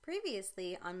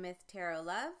Previously on Myth Tarot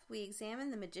Love, we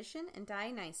examined the Magician and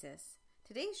Dionysus.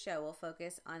 Today's show will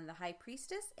focus on the High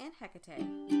Priestess and Hecate.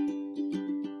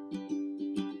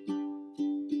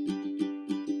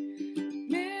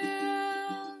 Myth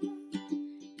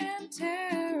and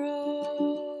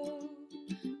Tarot,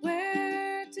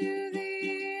 where do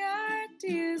the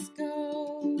ideas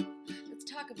go? Let's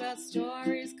talk about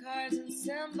stories, cards, and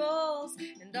symbols,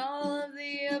 and all of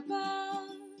the above.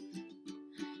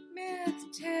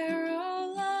 Myth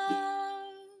Tarot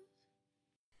Love.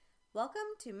 Welcome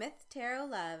to Myth Tarot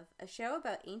Love, a show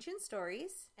about ancient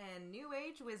stories and New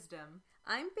Age wisdom.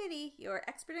 I'm Biddy, your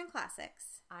expert in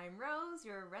classics. I'm Rose,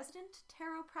 your resident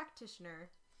tarot practitioner.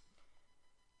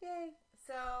 Yay!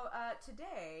 So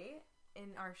today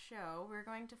in our show, we're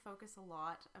going to focus a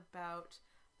lot about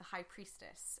the High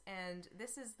Priestess. And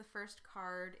this is the first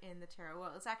card in the tarot.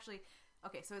 Well, it's actually...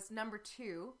 Okay, so it's number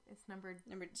 2. It's number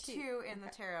two in the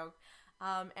tarot.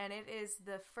 And it is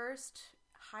the first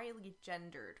highly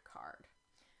gendered card.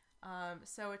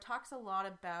 So it talks a lot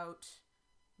about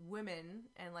women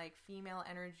and like female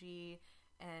energy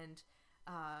and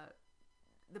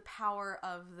the power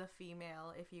of the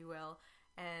female, if you will.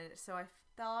 And so I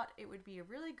thought it would be a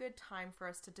really good time for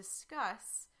us to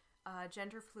discuss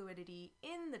gender fluidity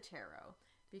in the tarot,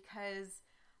 because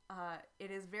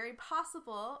it is very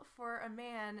possible for a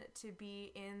man to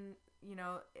be in,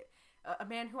 a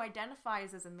man who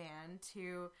identifies as a man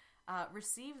to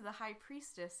receive the High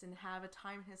Priestess and have a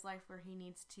time in his life where he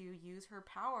needs to use her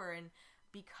power and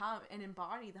become and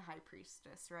embody the High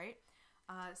Priestess, right?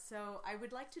 So I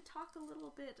would like to talk a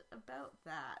little bit about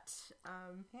that.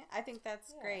 Yeah, I think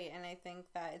that's great, and I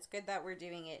think that it's good that we're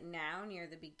doing it now near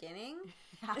the beginning.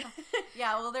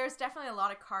 Yeah, well, there's definitely a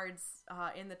lot of cards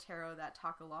in the tarot that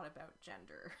talk a lot about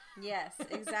gender. Yes,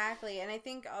 exactly. And I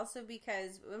think also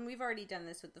because when we've already done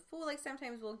this with the Fool, like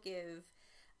sometimes we'll give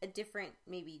a different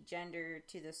maybe gender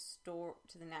to the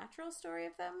natural story,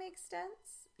 if that makes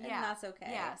sense. And that's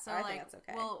okay. Yeah, so I think that's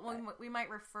okay. Well, we might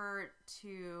refer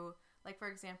to... Like, for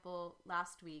example,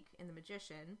 last week in The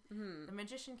Magician, the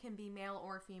magician can be male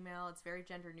or female. It's very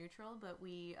gender neutral, but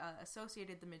we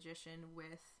associated the magician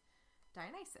with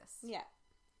Dionysus. Yeah.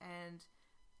 And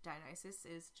Dionysus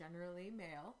is generally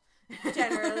male.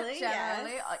 Generally,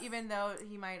 yes. Even though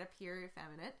he might appear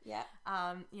effeminate. Yeah.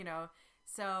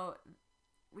 So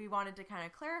we wanted to kind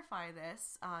of clarify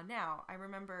this. Now, I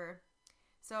remember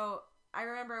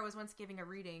I was once giving a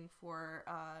reading for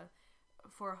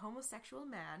a homosexual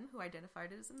man who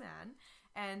identified as a man,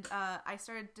 and I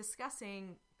started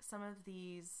discussing some of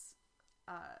these.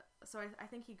 So I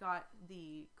think he got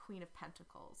the Queen of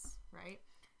Pentacles, right?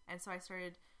 And so I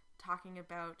started talking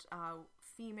about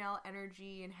female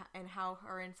energy and how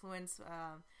her influence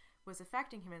was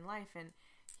affecting him in life, and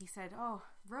he said, "Oh,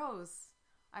 Rose,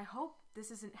 I hope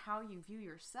this isn't how you view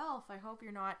yourself. I hope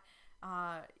you're not,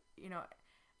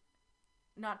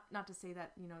 Not to say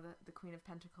that, the Queen of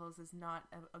Pentacles is not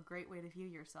a great way to view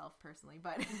yourself personally,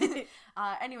 but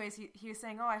anyways, he was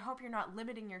saying, I hope you're not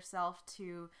limiting yourself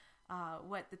to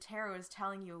what the tarot is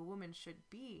telling you a woman should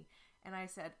be. And I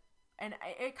said,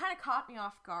 it kind of caught me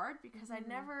off guard because I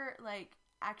never,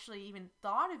 actually even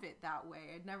thought of it that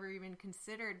way. I'd never even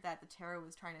considered that the tarot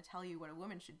was trying to tell you what a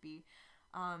woman should be.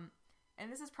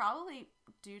 And this is probably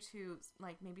due to,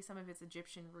 maybe some of its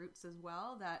Egyptian roots as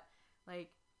well, that,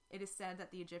 it is said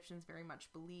that the Egyptians very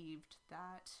much believed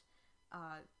that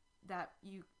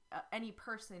any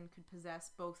person could possess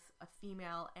both a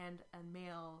female and a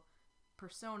male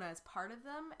persona as part of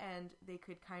them, and they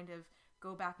could kind of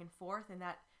go back and forth, and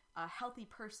that a healthy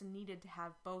person needed to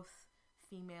have both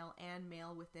female and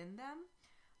male within them,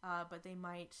 but they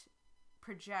might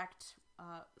project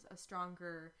a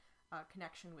stronger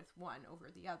connection with one over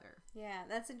the other. Yeah,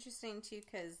 that's interesting too,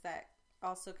 because that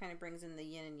also kind of brings in the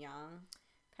yin and yang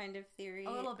kind of theory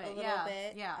a little bit.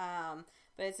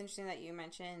 But it's interesting that you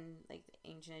mentioned the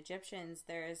ancient Egyptians.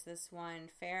 There is this one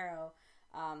pharaoh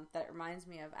that reminds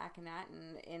me of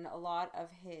Akhenaten in a lot of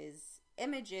his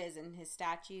images and his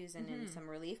statues and in some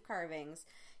relief carvings.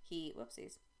 He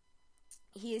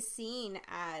is seen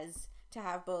as to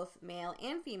have both male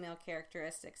and female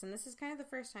characteristics, and this is kind of the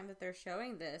first time that they're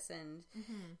showing this,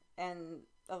 and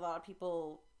a lot of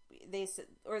people they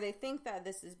think that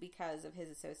this is because of his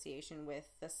association with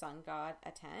the sun god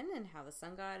Aten and how the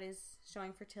sun god is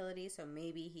showing fertility. So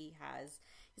maybe he's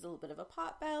a little bit of a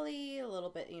pot belly, a little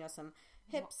bit, some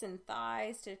hips and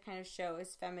thighs to kind of show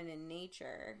his feminine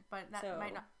nature. But that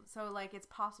might not. So it's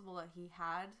possible that he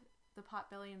had the pot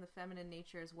belly and the feminine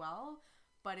nature as well,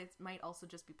 but it might also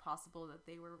just be possible that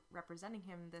they were representing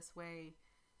him this way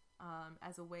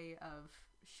as a way of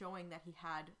showing that he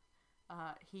had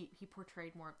he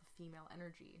portrayed more of the female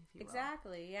energy, if you will.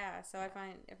 Exactly. Yeah. So I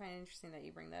find it interesting that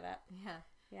you bring that up. Yeah.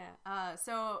 Yeah.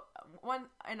 So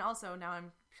and also now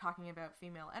I'm talking about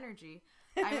female energy.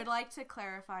 I would like to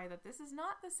clarify that this is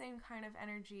not the same kind of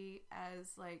energy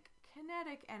as like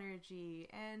kinetic energy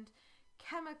and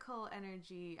chemical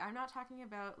energy. I'm not talking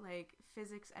about like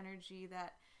physics energy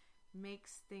that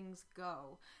makes things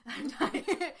go.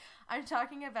 I'm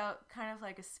talking about kind of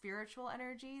like a spiritual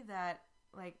energy that,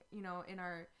 like, you know, in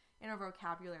our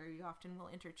vocabulary we often will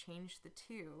interchange the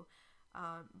two,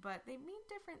 but they mean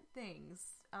different things.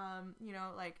 You know,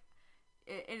 like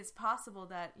it is possible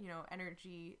that, you know,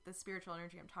 energy, the spiritual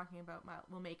energy I'm talking about,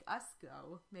 will make us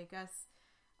go, make us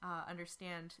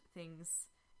understand things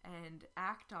and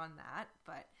act on that,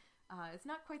 but it's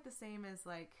not quite the same as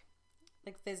like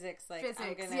physics. Like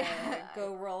physics, I'm gonna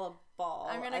go roll a ball.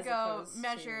 I'm gonna go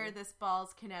measure this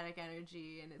ball's kinetic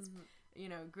energy and its you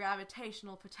know,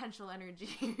 gravitational potential energy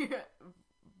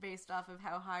based off of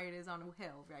how high it is on a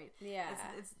hill, right? Yeah,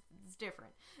 it's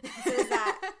different.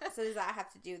 So does that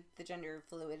have to do with the gender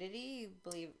fluidity?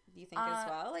 You think as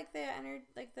well, like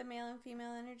the male and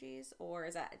female energies, or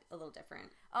is that a little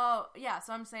different? Oh yeah,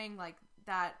 so I'm saying like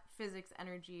that physics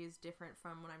energy is different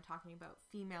from when I'm talking about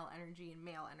female energy and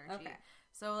male energy. Okay.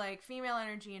 So like female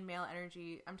energy and male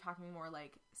energy, I'm talking more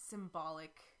like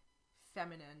symbolic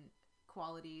feminine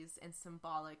qualities and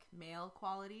symbolic male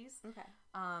qualities. Okay.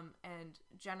 And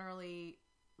generally,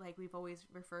 like, we've always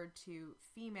referred to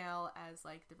female as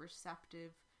like the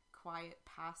receptive, quiet,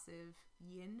 passive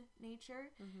yin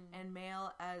nature, and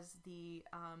male as the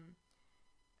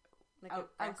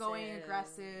outgoing,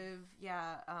 aggressive,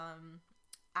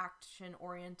 action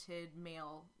oriented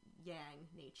male yang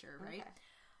nature, right?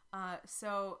 Okay.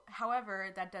 So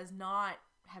however, that does not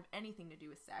have anything to do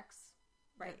with sex.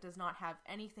 Right. It does not have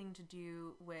anything to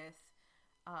do with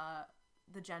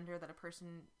the gender that a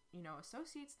person, you know,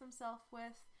 associates themselves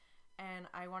with. And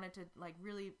I wanted to like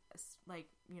really like,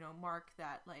 you know, mark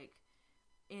that like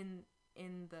in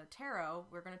the tarot,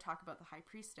 we're going to talk about the High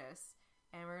Priestess,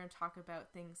 and we're going to talk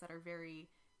about things that are very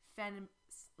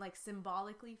like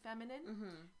symbolically feminine,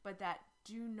 but that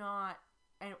do not.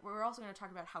 And we're also going to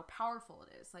talk about how powerful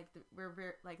it is. Like the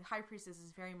High Priestess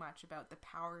is very much about the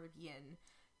power of yin,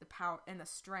 the power and the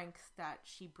strength that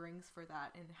she brings for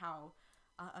that, and how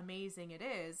amazing it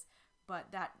is.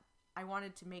 But that I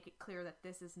wanted to make it clear that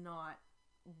this is not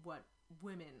what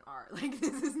women are. Like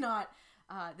this is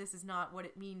not what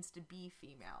it means to be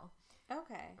female.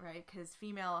 Okay. Right? Because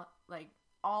female, like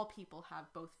all people have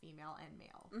both female and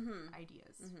male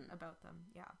ideas about them.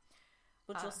 Yeah.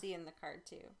 Which you'll see in the card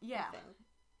too. Yeah.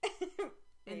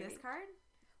 In this card?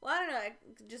 Well, I don't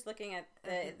know. Just looking at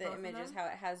the images, how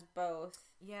it has both.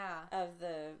 Yeah. Of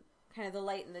the kind of the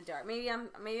light and the dark. Maybe I'm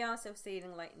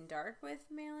associating light and dark with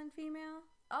male and female.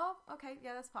 Oh, okay.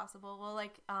 Yeah, that's possible. Well,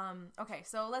 like, okay.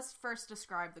 So let's first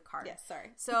describe the card. Yes,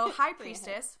 sorry. So High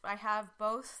Priestess, I have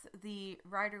both the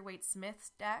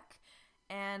Rider-Waite-Smith deck,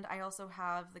 and I also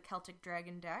have the Celtic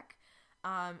Dragon deck.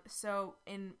 So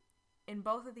in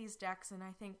both of these decks, and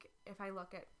I think if I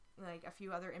look at like a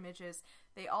few other images,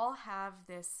 they all have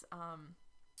this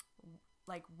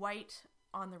like white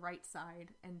on the right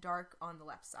side and dark on the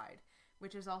left side,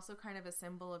 which is also kind of a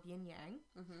symbol of yin yang,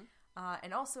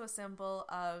 and also a symbol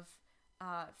of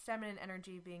feminine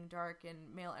energy being dark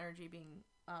and male energy being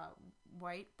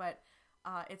white. But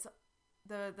it's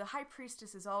the High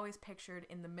Priestess is always pictured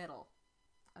in the middle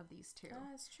of these two. Oh,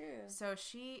 that's true. So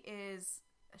she is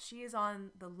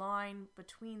on the line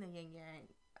between the yin yang.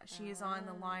 She is on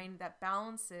the line that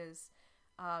balances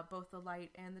both the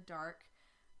light and the dark.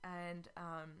 And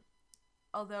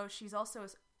although she's also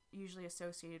usually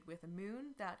associated with a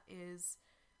moon that is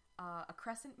a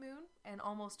crescent moon and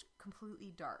almost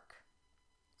completely dark.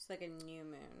 It's like a new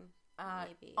moon,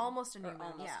 maybe. Almost a new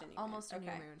moon, almost a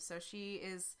new moon. So she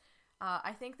is...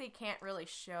 I think they can't really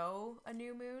show a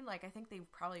new moon. Like, I think they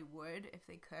probably would if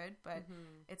they could, but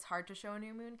it's hard to show a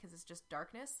new moon because it's just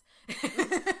darkness.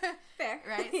 Fair,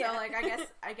 right? Yeah. So, like,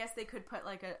 I guess they could put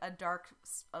like a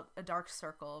dark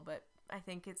circle, but I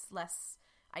think it's less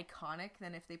iconic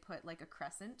than if they put like a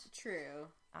crescent. True.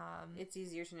 It's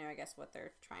easier to know, I guess, what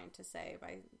they're trying to say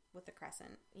with the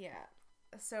crescent. Yeah.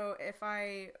 So if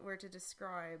I were to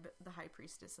describe the High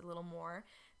Priestess a little more,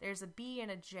 there's a B and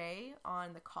a J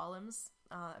on the columns,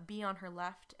 a B on her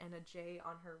left and a J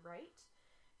on her right.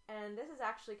 And this is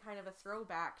actually kind of a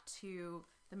throwback to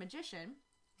the Magician,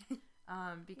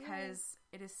 because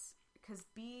because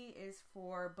B is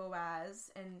for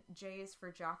Boaz and J is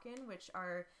for Jachin, which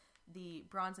are the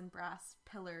bronze and brass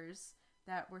pillars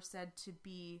that were said to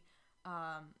be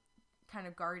kind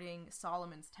of guarding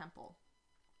Solomon's temple.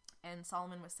 and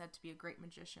Solomon was said to be a great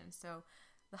magician. So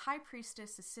the high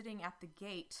priestess is sitting at the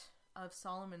gate of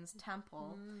Solomon's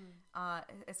temple.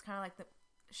 It's kind of like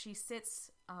she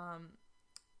sits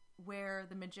where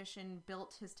the magician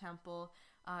built his temple.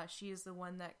 She is the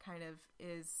one that kind of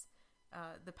is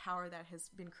the power that has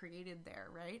been created there,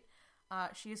 right?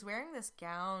 She is wearing this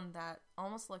gown that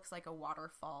almost looks like a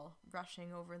waterfall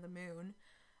rushing over the moon.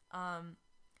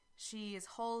 She is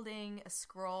holding a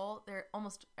scroll.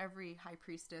 Almost every high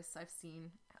priestess I've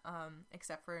seen,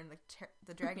 except for in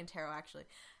the Dragon Tarot, actually,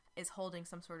 is holding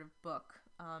some sort of book.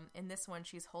 In this one,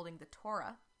 she's holding the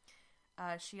Torah.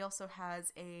 She also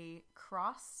has a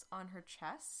cross on her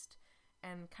chest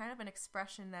and kind of an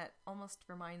expression that almost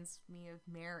reminds me of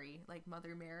Mary, like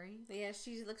Mother Mary. Yeah,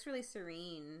 she looks really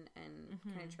serene and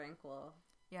kind of tranquil.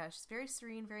 Yeah, she's very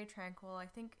serene, very tranquil. I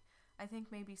think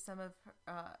maybe some of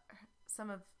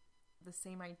the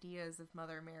same ideas of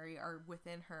Mother Mary are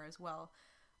within her as well.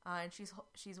 And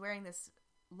she's wearing this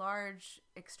large,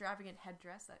 extravagant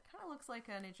headdress that kind of looks like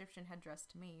an Egyptian headdress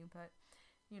to me, but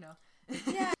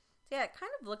Yeah. Yeah, it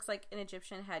kind of looks like an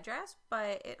Egyptian headdress,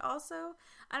 but it also,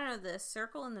 I don't know, the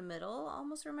circle in the middle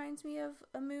almost reminds me of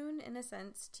a moon in a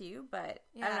sense too, but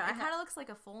yeah, I don't know. it kind of looks like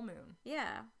a full moon.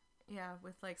 Yeah. Yeah,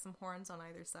 with like some horns on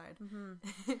either side.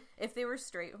 If they were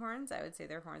straight horns, I would say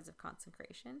they're horns of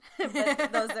consecration.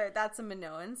 But that's a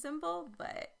Minoan symbol,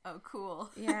 but oh, cool.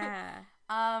 Yeah.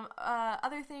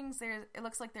 Other things, it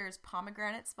looks like there's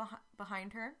pomegranates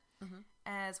behind her,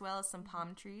 as well as some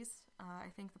palm trees.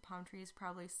 I think the palm trees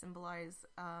probably symbolize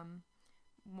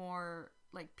more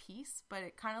like peace, but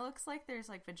it kind of looks like there's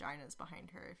like vaginas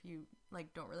behind her if you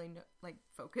like don't really know, like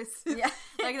focus. Yeah.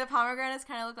 Like the pomegranates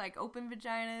kind of look like open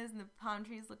vaginas and the palm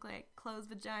trees look like closed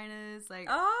vaginas. Like,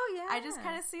 oh yeah, I just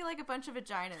kind of see like a bunch of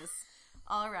vaginas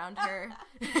all around her.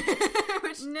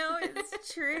 No,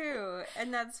 it's true,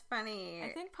 and that's funny.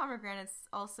 I think pomegranates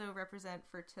also represent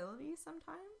fertility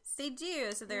sometimes. They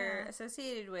do, so they're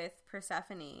associated with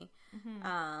Persephone,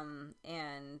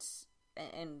 and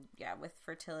yeah, with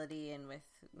fertility and with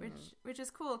which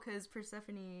is cool because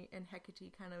Persephone and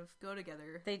Hecate kind of go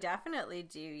together. They definitely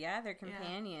do. Yeah, they're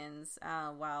companions.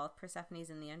 While Persephone's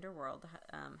in the underworld,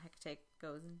 Hecate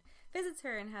goes and visits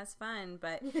her and has fun.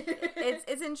 But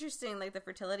it's interesting, like the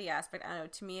fertility aspect. I don't know.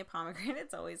 To me, a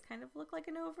pomegranate's always kind of look like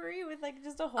an ovary with like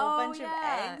just a whole bunch of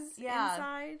eggs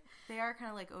inside. They are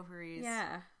kind of like ovaries.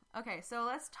 Yeah. Okay, so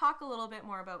let's talk a little bit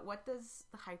more about what does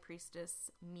the high priestess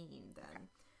mean then.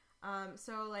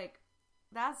 So like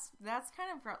that's kind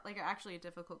of like actually a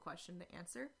difficult question to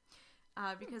answer,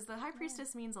 because the high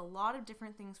priestess means a lot of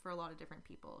different things for a lot of different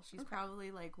people. She's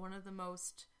probably like one of the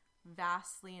most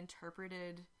vastly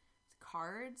interpreted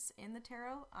cards in the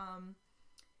tarot,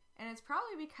 and it's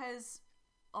probably because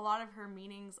a lot of her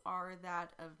meanings are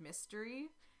that of mystery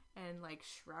and like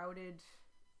shrouded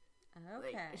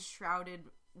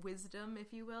wisdom,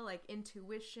 if you will, like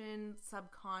intuition,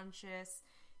 subconscious.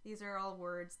 These are all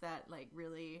words that like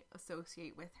really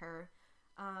associate with her.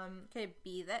 Could it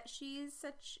be that she's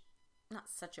not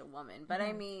such a woman, but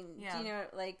I mean, do you know,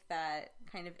 like that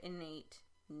kind of innate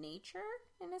nature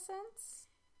in a sense?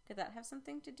 Could that have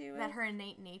something to do with that? Her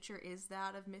innate nature is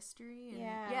that of mystery. And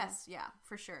yes, yeah,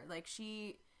 for sure. Like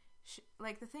she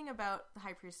like the thing about the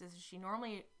high priestess is she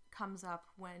normally comes up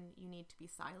when you need to be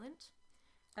silent.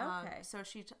 Okay. So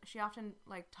she often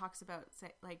like talks about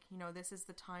like, you know, this is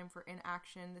the time for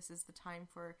inaction. This is the time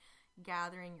for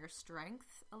gathering your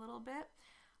strength a little bit.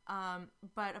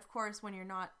 But of course, when you're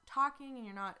not talking and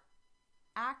you're not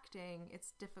acting,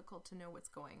 it's difficult to know what's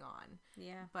going on.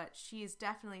 Yeah. But she is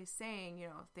definitely saying, you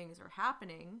know, things are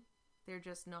happening. You're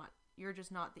just not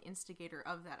the instigator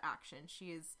of that action. She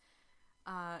is,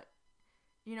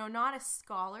 you know, not a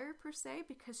scholar per se,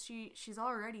 because she's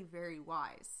already very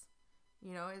wise.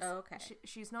 You know,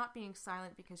 she's not being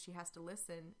silent because she has to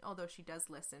listen, although she does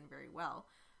listen very well.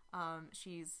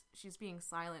 She's being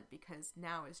silent because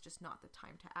now is just not the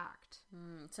time to act.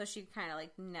 So she's kind of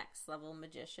like next level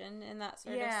magician in that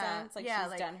sort of sense. Like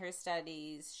she's done her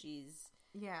studies. She's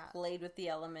played with the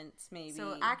elements maybe.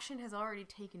 So action has already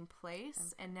taken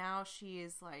place, and now she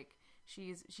is like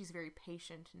she's very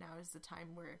patient. Now is the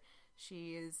time where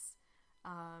she is,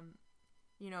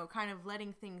 you know, kind of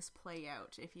letting things play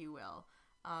out, if you will,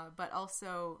 but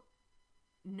also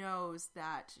knows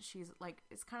that she's like,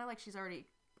 it's kind of like she's already,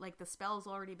 like the spell's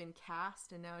already been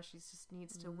cast, and now she just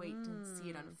needs to wait and see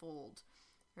it unfold,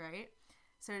 right?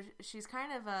 So she's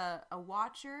kind of a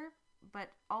watcher, but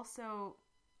also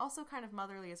kind of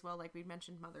motherly as well, like we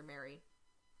mentioned Mother Mary,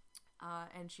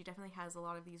 and she definitely has a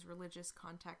lot of these religious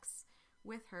contexts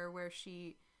with her where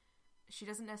she's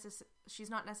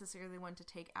not necessarily one to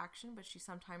take action, but she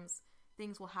sometimes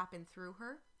things will happen through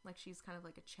her. Like she's kind of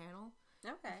like a channel,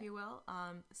 Okay. if you will.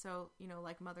 So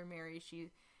like Mother Mary,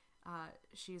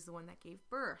 she's the one that gave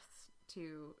birth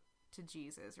to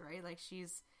Jesus, right? Like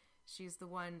she's the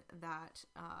one that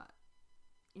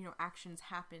actions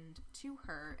happened to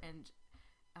her, and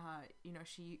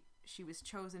she was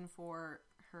chosen for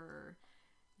her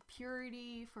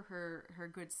purity, for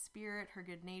her good spirit, her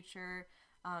good nature,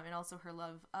 and also her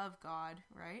love of God,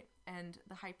 right? And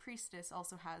the high priestess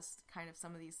also has kind of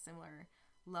some of these similar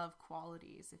love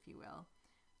qualities, if you will.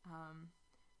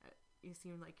 You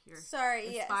seem like you're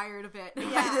inspired a bit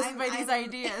by these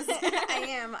ideas. I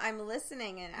am. I'm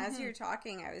listening, and as you're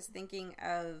talking, I was thinking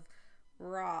of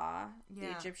Ra, the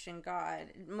Egyptian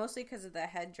god, mostly because of the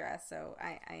headdress. So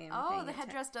I am. Oh, the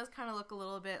headdress does kind of look a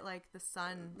little bit like the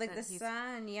sun. Like the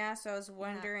sun, yeah. So I was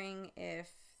wondering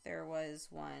if there was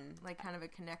one, like kind of a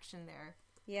connection there.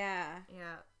 Yeah.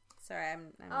 Yeah. Sorry,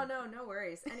 I'm... Oh, no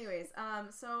worries. Anyways,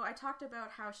 so I talked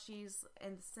about how she's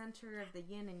in the center of the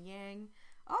yin and yang.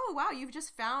 Oh, wow, you've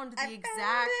just found the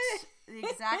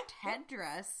exact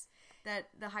headdress that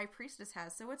the high priestess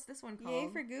has. So what's this one called? Yay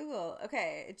for Google.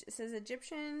 Okay, it says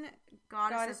Egyptian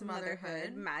goddess of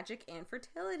motherhood, magic, and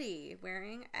fertility,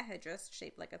 wearing a headdress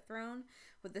shaped like a throne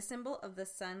with the symbol of the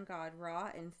sun god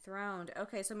Ra enthroned.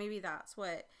 Okay, so maybe that's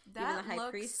what even the high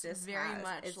priestess very has.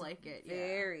 much It's like it.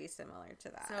 Very similar to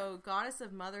that. So goddess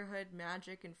of motherhood,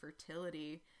 magic, and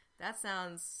fertility. That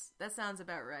sounds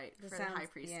about right for the high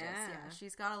priestess. Yeah,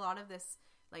 she's got a lot of this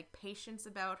like patience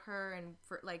about her, and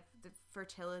for like the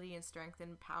fertility and strength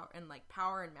and power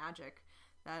and magic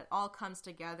that all comes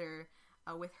together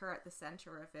with her at the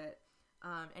center of it.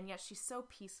 And yet she's so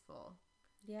peaceful.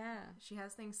 Yeah, she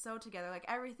has things so together. Like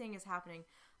everything is happening.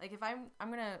 Like if I'm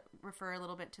gonna refer a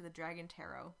little bit to the Dragon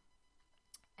Tarot,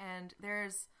 and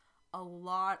there's a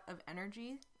lot of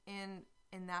energy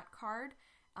in that card.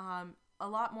 A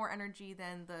lot more energy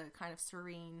than the kind of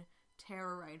serene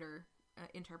tarot rider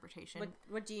interpretation.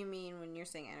 What do you mean when you're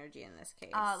saying energy in this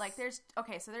case? Like there's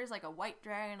like a white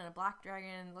dragon and a black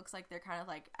dragon. Looks like they're kind of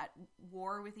like at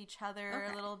war with each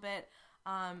other a little bit.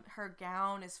 Her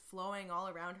gown is flowing all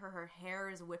around her. Her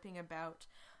hair is whipping about.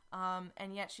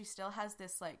 And yet she still has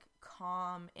this like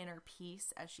calm inner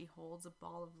peace as she holds a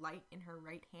ball of light in her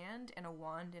right hand and a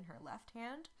wand in her left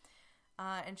hand.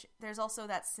 And there's also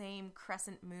that same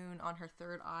crescent moon on her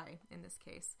third eye in this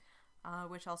case,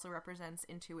 which also represents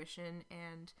intuition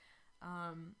and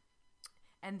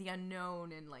the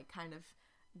unknown, and like kind of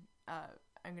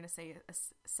I'm gonna say a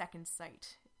second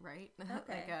sight, right? Okay.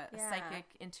 Like a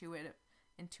psychic,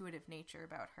 intuitive nature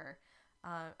about her.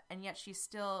 And yet she's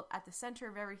still at the center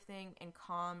of everything and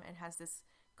calm, and has this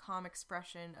calm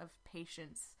expression of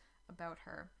patience about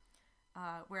her.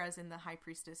 Whereas in the High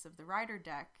Priestess of the Rider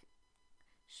deck,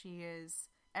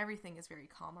 everything is very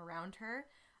calm around her,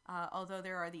 although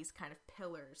there are these kind of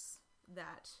pillars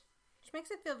that... Which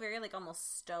makes it feel very, like,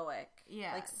 almost stoic.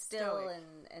 Yeah, like, still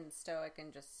and stoic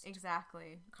and just...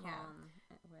 Exactly. Calm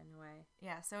in a way.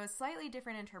 Yeah, so it's slightly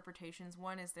different interpretations.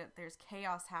 One is that there's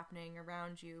chaos happening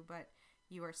around you, but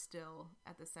you are still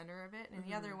at the center of it. And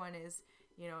the other one is,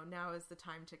 now is the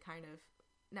time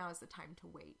to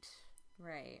wait.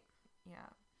 Right. Yeah.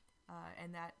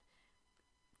 And that...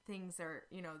 things are,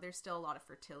 there's still a lot of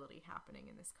fertility happening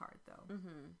in this card, though.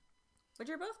 Mm-hmm. Which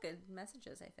are both good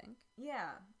messages, I think.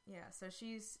 Yeah. So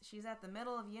she's at the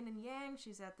middle of yin and yang.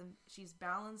 She's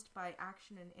balanced by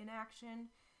action and inaction,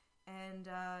 and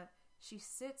she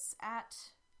sits at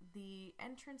the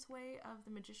entranceway of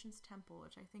the Magician's Temple,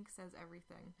 which I think says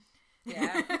everything.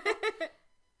 Yeah.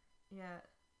 Yeah.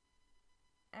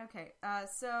 Okay.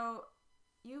 So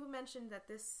you mentioned that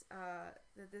this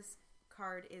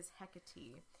card is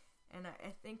Hecate, and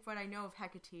I think what I know of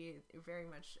Hecate, very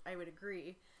much I would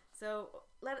agree. So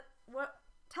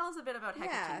tell us a bit about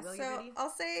Hecate, will you, Biddy?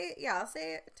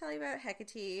 Tell you about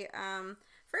Hecate.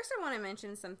 First I want to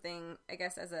mention something, I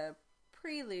guess, as a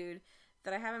prelude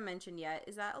that I haven't mentioned yet,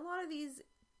 is that a lot of these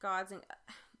gods, and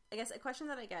I guess a question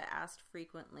that I get asked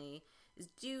frequently is,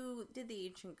 did the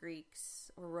ancient Greeks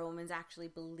or Romans actually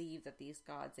believe that these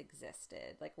gods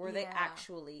existed? Like, were they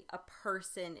actually a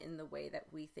person in the way that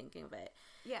we think of it?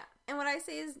 Yeah. And what I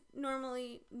say is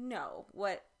normally no.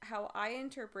 How I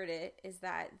interpret it is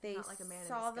that they Not like a man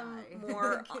saw in the them sky.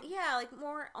 more,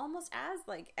 more almost as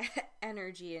like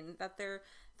energy, and that they're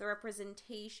the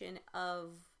representation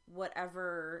of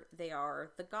whatever they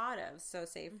are the god of. So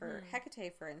say for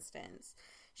Hecate, for instance,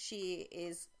 she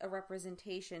is a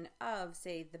representation of,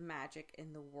 say, the magic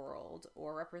in the world,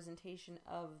 or representation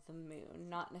of the moon.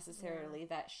 Not necessarily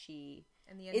that she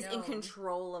is in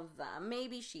control of them.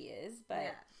 Maybe she is, but...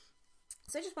 Yeah.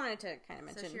 So I just wanted to kind of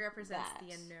mention So she represents that.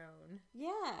 the unknown.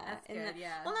 Yeah. That's and good,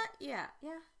 yeah. Well, not, yeah.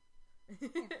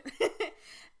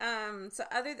 So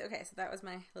so that was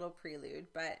my little prelude,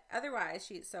 but otherwise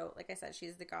like I said,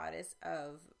 she's the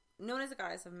known as the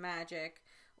goddess of magic,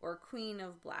 or queen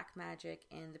of black magic,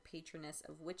 and the patroness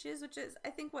of witches, which is I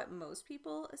think what most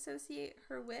people associate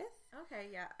her with. Okay,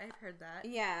 yeah, I've heard that.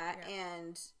 Yeah.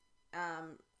 And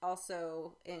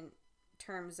also in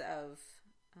terms of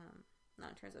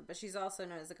but she's also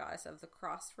known as the goddess of the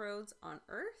crossroads on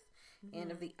earth,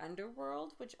 and of the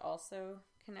underworld, which also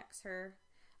connects her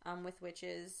with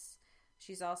witches.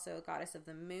 She's also a goddess of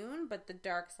the moon, but the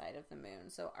dark side of the moon.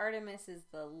 So Artemis is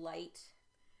the light,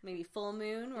 maybe full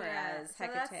moon, whereas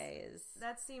Hecate is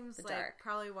that seems the like dark.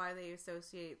 Probably why they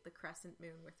associate the crescent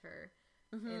moon with her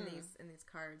in these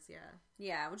cards.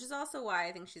 Yeah, which is also why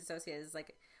I think she's associated as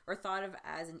or thought of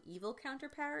as an evil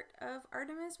counterpart of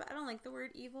Artemis. But I don't like the word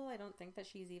evil. I don't think that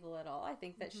she's evil at all. I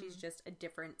think that she's just a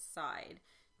different side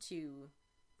to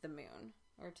the moon,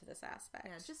 or to this aspect.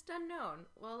 Yeah, just unknown.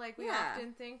 Well, we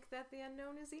often think that the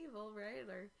unknown is evil, right?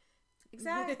 Or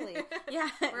exactly. Yeah.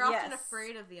 We're often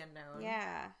afraid of the unknown.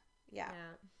 Yeah.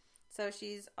 So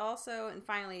she's also, and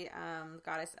finally, the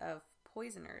goddess of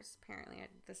poisoners. Apparently,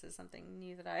 this is something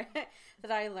new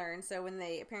that I learned. So when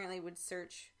they apparently would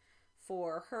search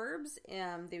for herbs,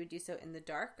 they would do so in the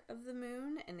dark of the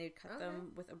moon, and they'd cut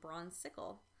them with a bronze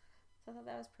sickle. So I thought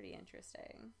that was pretty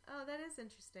interesting. Oh, that is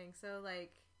interesting. So,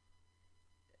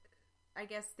 I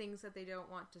guess things that they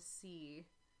don't want to see.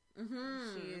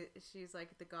 She's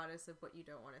like the goddess of what you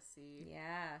don't want to see.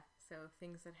 Yeah. So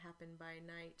things that happen by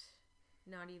night,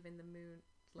 not even the moon.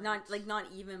 Not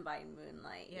even by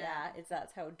moonlight. Yeah.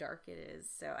 That's how dark it is.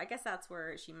 So I guess that's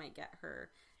where she might get her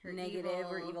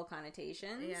negative or evil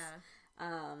connotations. Yeah.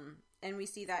 And we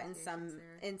see that in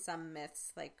some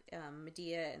myths, like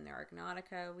Medea in the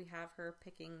Argonautica, we have her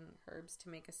picking herbs to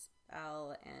make a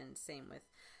spell, and same with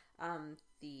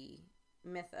the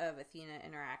myth of Athena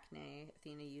and Arachne.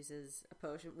 Athena uses a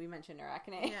potion. We mentioned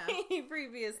Arachne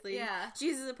previously. Yeah. She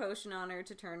uses a potion on her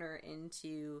to turn her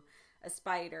into a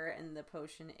spider, and the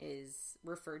potion is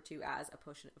referred to as a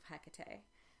potion of Hecate.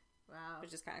 Wow.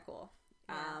 Which is kind of cool.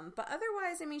 Yeah. But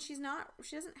otherwise, I mean, she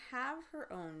doesn't have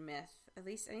her own myth, at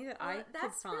least any that I could find.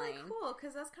 That's really cool,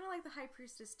 because that's kind of like the High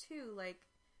Priestess too.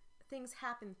 Things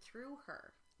happen through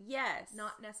her. Yes.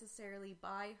 Not necessarily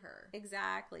by her.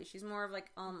 Exactly. She's more of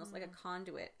almost like a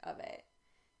conduit of it.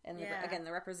 And again,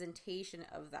 the representation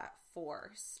of that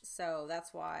force. So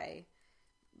that's why,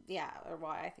 or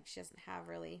why I think she doesn't have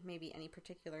really maybe any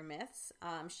particular myths.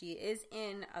 She is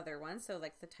in other ones, so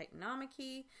like the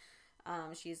Titanomachy.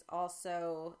 She's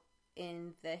also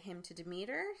in the hymn to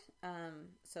Demeter,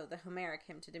 so the Homeric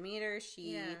hymn to Demeter.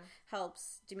 She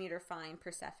helps Demeter find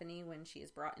Persephone when she is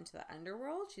brought into the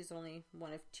underworld. She's only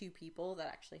one of two people that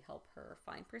actually help her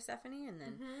find Persephone, and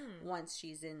then once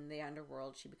she's in the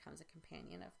underworld, she becomes a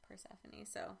companion of Persephone.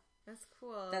 So that's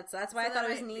cool. That's why I thought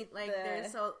it was neat.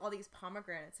 There's all these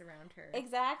pomegranates around her.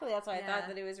 Exactly. That's why I thought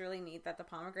that it was really neat that the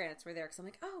pomegranates were there, because I'm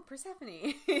like, oh,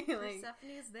 Persephone. Persephone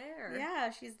is there. Yeah,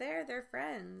 she's there. They're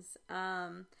friends.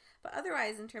 But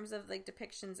otherwise, in terms of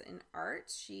depictions in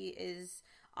art, she is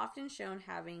often shown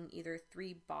having either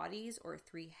 3 bodies or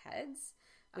 3 heads,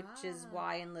 which is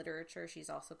why in literature she's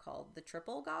also called the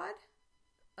triple god.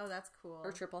 Oh, that's cool.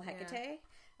 Or triple Hecate,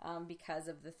 because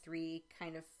of the 3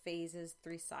 kind of phases,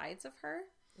 3 sides of her.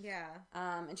 Yeah.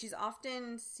 And she's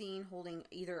often seen holding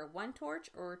either 1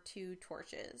 torch or 2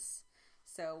 torches.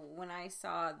 So when I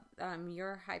saw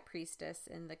your High Priestess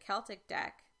in the Celtic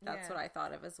deck, that's what I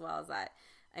thought of as well, is that,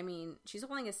 I mean, she's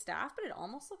holding a staff, but it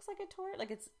almost looks like a torch.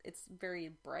 It's very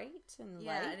bright and light.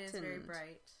 Yeah, it is very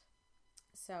bright.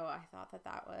 So I thought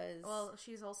that was... Well,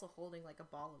 she's also holding a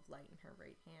ball of light in her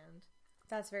right hand.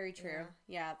 That's very true.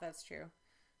 Yeah, that's true.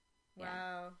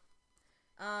 Wow.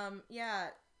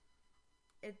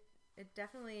 It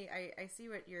definitely, I see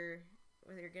what you're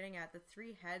getting at. The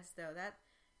 3 heads, though,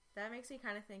 that makes me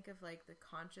kind of think of the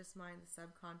conscious mind, the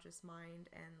subconscious mind,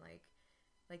 and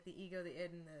the ego, the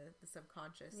id, and the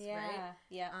subconscious, right?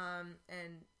 Yeah.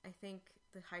 And I think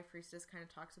the High Priestess kind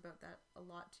of talks about that a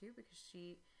lot too, because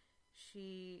she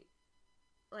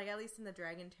at least in the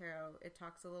Dragon Tarot, it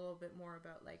talks a little bit more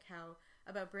about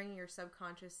about bringing your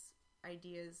subconscious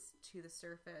ideas to the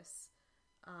surface,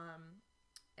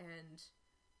 and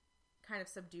kind of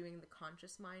subduing the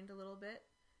conscious mind a little bit,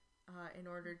 in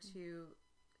order to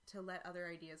let other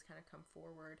ideas kind of come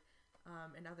forward.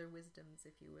 And other wisdoms,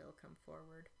 if you will, come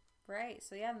forward. Right.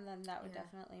 So and then that would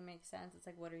definitely make sense. It's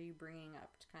what are you bringing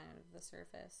up to kind of the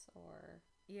surface, or...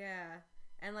 Yeah.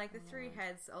 And the 3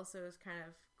 heads also is kind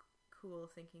of cool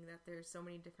thinking that there's so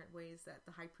many different ways that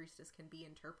the High Priestess can be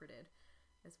interpreted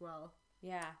as well.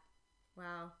 Yeah.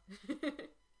 Wow.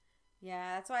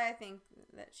 Yeah, that's why I think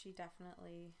that she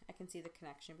definitely, I can see the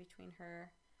connection between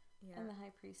her and the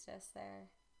High Priestess there.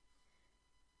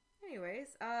 Anyways,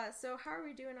 so how are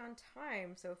we doing on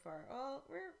time so far? Well,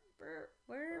 we're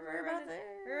about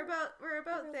there. We're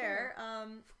about there.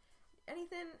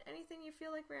 Anything you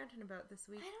feel like ranting about this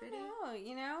week, Biddy? I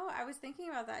don't know. I was thinking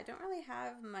about that. I don't really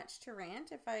have much to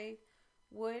rant. If I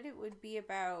would, it would be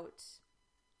about,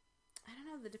 I don't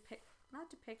know, not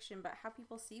depiction, but how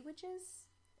people see witches.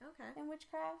 Okay. And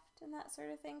witchcraft and that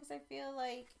sort of thing. Because I feel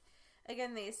like,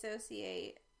 again, they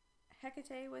associate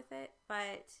Hecate with it,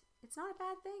 but it's not a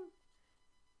bad thing.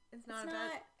 It's not,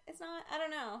 I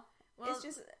don't know. Well, it's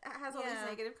just, it has all these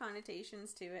negative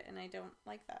connotations to it, and I don't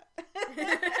like that.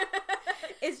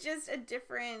 It's just a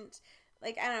different,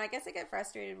 like, I don't know, I guess I get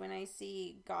frustrated when I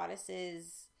see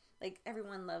goddesses, like,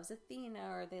 everyone loves Athena,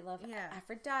 or they love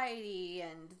Aphrodite,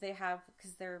 and they have,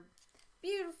 because they're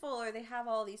beautiful, or they have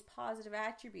all these positive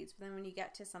attributes, but then when you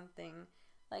get to something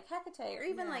like Hecate, or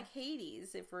even like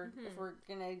Hades, if we're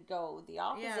gonna go the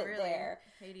opposite there.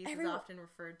 Hades is often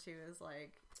referred to as,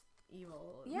 like,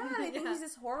 evil. Yeah, I think he's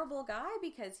this horrible guy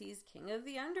because he's king of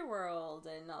the underworld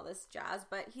and all this jazz,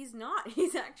 but he's not.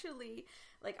 He's actually,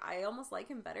 like, I almost like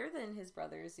him better than his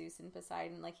brothers Zeus and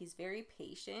Poseidon. Like, he's very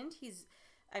patient.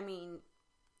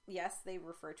 Yes, they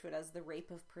refer to it as the rape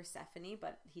of Persephone,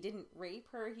 but he didn't rape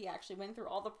her. He actually went through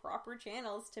all the proper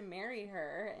channels to marry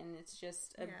her, and it's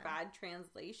just a bad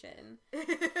translation.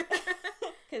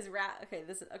 Because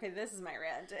this is my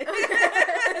rant. This is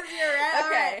your rant.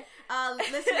 Okay.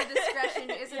 Listener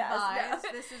discretion is advised.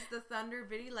 No. This is the Thunder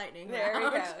Biddy Lightning There we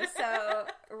round. go. So,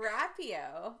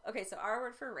 rapio. Okay, so our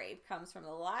word for rape comes from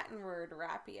the Latin word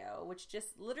rapio, which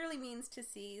just literally means to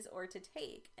seize or to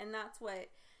take. And that's what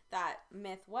that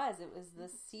myth was. It was the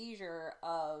seizure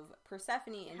of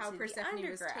Persephone into How Persephone the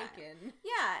underground. was taken.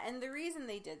 Yeah, and the reason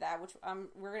they did that, which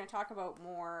we're going to talk about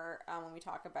more when we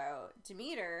talk about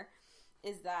Demeter,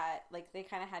 is that, like, they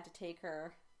kind of had to take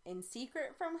her in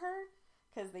secret from her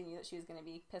because they knew that she was going to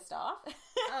be pissed off.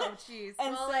 Oh, jeez.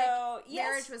 And well, so, like,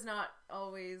 marriage was not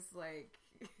always, like...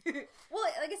 Well,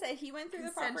 like I said, he went through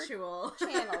consensual. the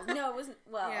proper channels. No, it wasn't.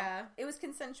 Well, yeah. It was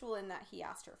consensual in that he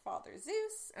asked her father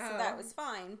Zeus, so that was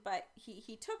fine. But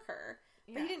he took her,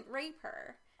 but he didn't rape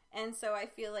her. And so I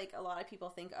feel like a lot of people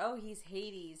think, oh, he's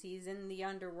Hades. He's in the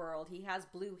underworld. He has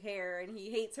blue hair, and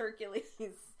he hates Hercules.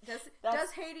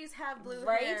 Does Hades have blue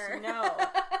hair? No,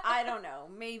 I don't know.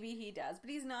 Maybe he does, but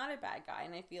he's not a bad guy.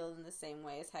 And I feel in the same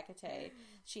way as Hecate,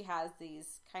 she has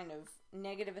these kind of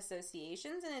negative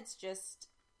associations, and it's just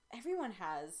everyone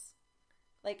has,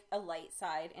 like, a light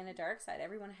side and a dark side.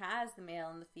 Everyone has the male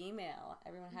and the female.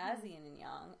 Everyone has the yin and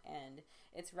yang, and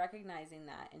it's recognizing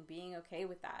that and being okay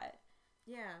with that.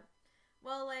 Yeah.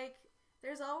 Well, like,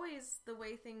 there's always the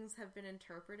way things have been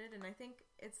interpreted, and I think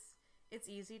it's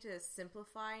easy to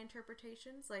simplify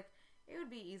interpretations. Like, it would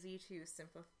be easier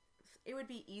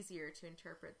to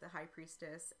interpret the High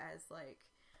Priestess as, like,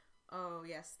 oh,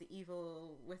 yes, the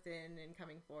evil within and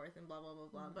coming forth and blah, blah, blah,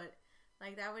 blah. But,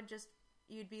 like, that would just,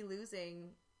 you'd be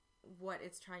losing what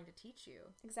it's trying to teach you.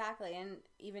 Exactly. And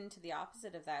even to the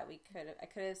opposite of that, I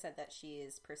could have said that she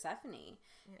is Persephone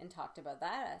and talked about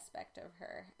that aspect of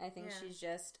her. I think she's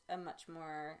just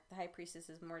the High Priestess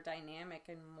is more dynamic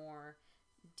and more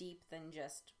deep than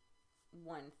just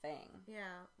one thing.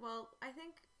 Yeah. Well, I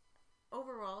think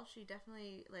overall she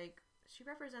definitely, like, she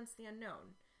represents the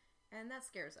unknown, and that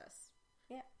scares us.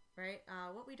 Yeah. Right?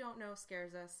 What we don't know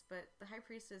scares us, but the High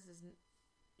Priestess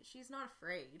she's not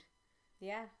afraid.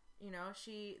 Yeah. You know,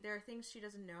 there are things she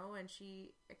doesn't know, and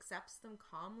she accepts them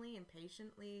calmly and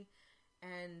patiently,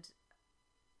 and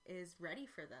is ready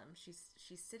for them.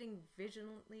 She's sitting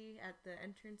vigilantly at the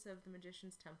entrance of the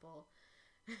Magician's Temple,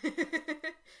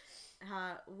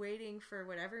 waiting for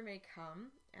whatever may come,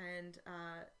 and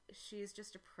she's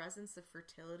just a presence of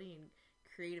fertility and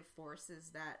creative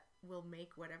forces that will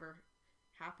make whatever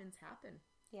happens happen.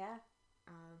 Yeah.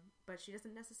 But she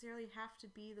doesn't necessarily have to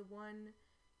be the one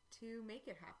to make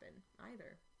it happen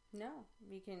either. No,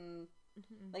 we can,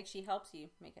 like, she helps you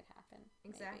make it happen.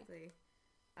 Exactly.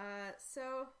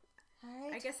 So, all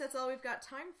right. I guess that's all we've got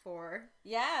time for.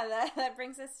 Yeah, that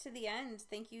brings us to the end.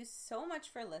 Thank you so much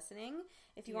for listening.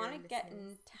 If you want to get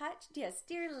in touch, yes,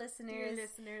 dear listeners,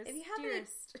 if you have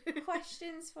any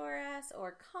questions for us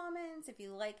or comments, if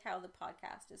you like how the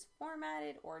podcast is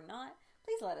formatted or not,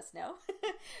 please let us know.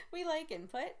 We like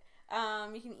input.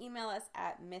 You can email us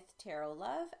at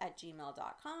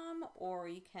mythtarotlove@gmail.com, or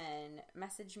you can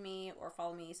message me or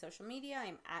follow me social media.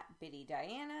 I'm at Biddy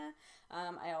Diana.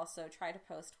 I also try to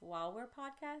post while we're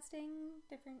podcasting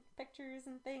different pictures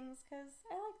and things because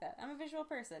I like that. I'm a visual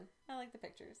person. I like the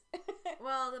pictures.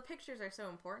 Well, the pictures are so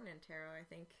important in tarot. I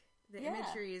think the Yeah.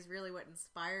 imagery is really what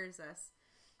inspires us.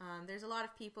 There's a lot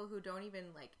of people who don't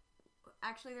even like.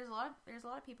 Actually, there's a lot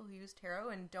of people who use tarot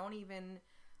and don't even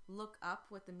look up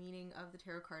what the meaning of the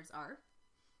tarot cards are.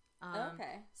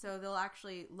 Okay. So they'll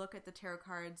actually look at the tarot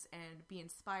cards and be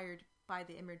inspired by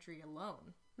the imagery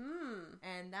alone.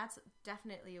 And that's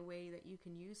definitely a way that you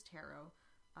can use tarot.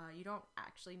 You don't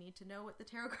actually need to know what the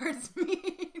tarot cards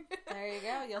mean. There you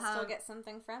go. You'll still get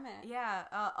something from it.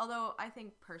 Yeah, although I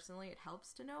think personally it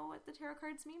helps to know what the tarot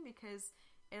cards mean because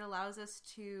it allows us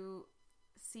to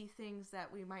see things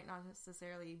that we might not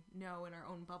necessarily know in our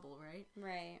own bubble, right?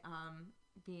 Right.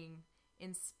 Being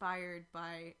inspired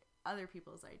by other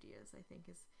people's ideas, I think,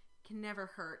 can never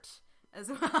hurt as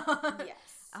well.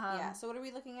 Yes. Yeah. So what are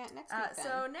we looking at next week then?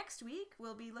 So next week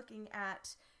we'll be looking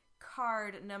at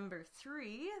card number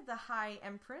 3, the High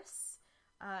Empress.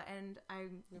 And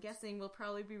I'm guessing we'll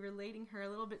probably be relating her a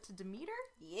little bit to Demeter.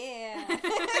 Yeah.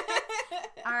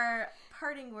 Our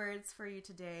parting words for you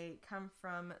today come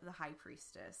from the High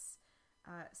Priestess.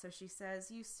 So she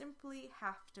says, you simply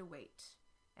have to wait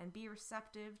and be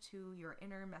receptive to your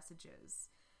inner messages.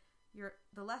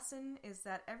 The lesson is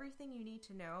that everything you need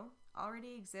to know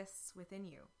already exists within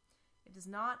you. It is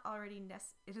not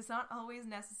always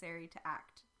necessary to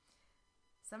act.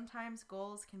 Sometimes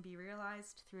goals can be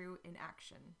realized through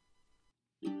inaction.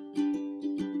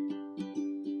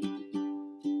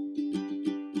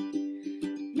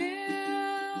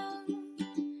 Myth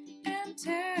and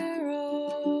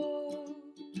tarot.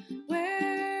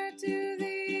 Where do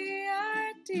the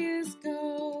ideas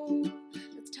go?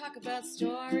 Let's talk about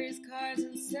stories, cards,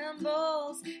 and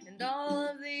symbols, and all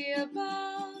of the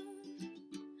above.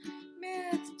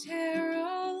 Myth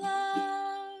Tarot.